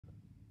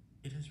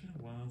It has been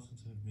a while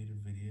since I've made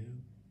a video,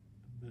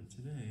 but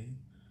today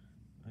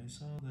I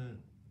saw that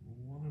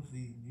one of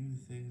the new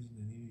things in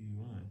the new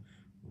UI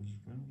was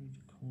rounded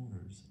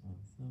corners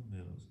on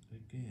thumbnails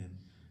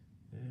again.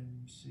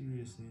 I'm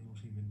seriously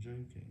not even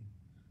joking.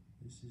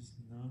 This is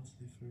not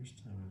the first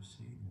time I've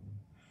seen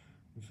one.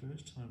 The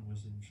first time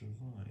was in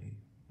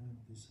July, and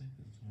the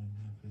second time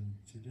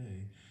happened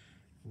today,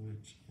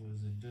 which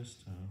was in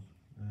desktop,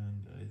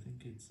 and I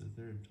think it's the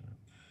third time.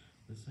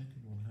 The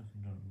second one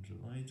happened on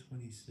July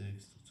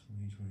 26th,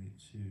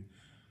 2022.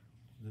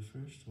 The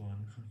first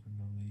one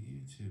happened on the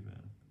YouTube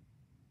app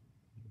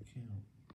account.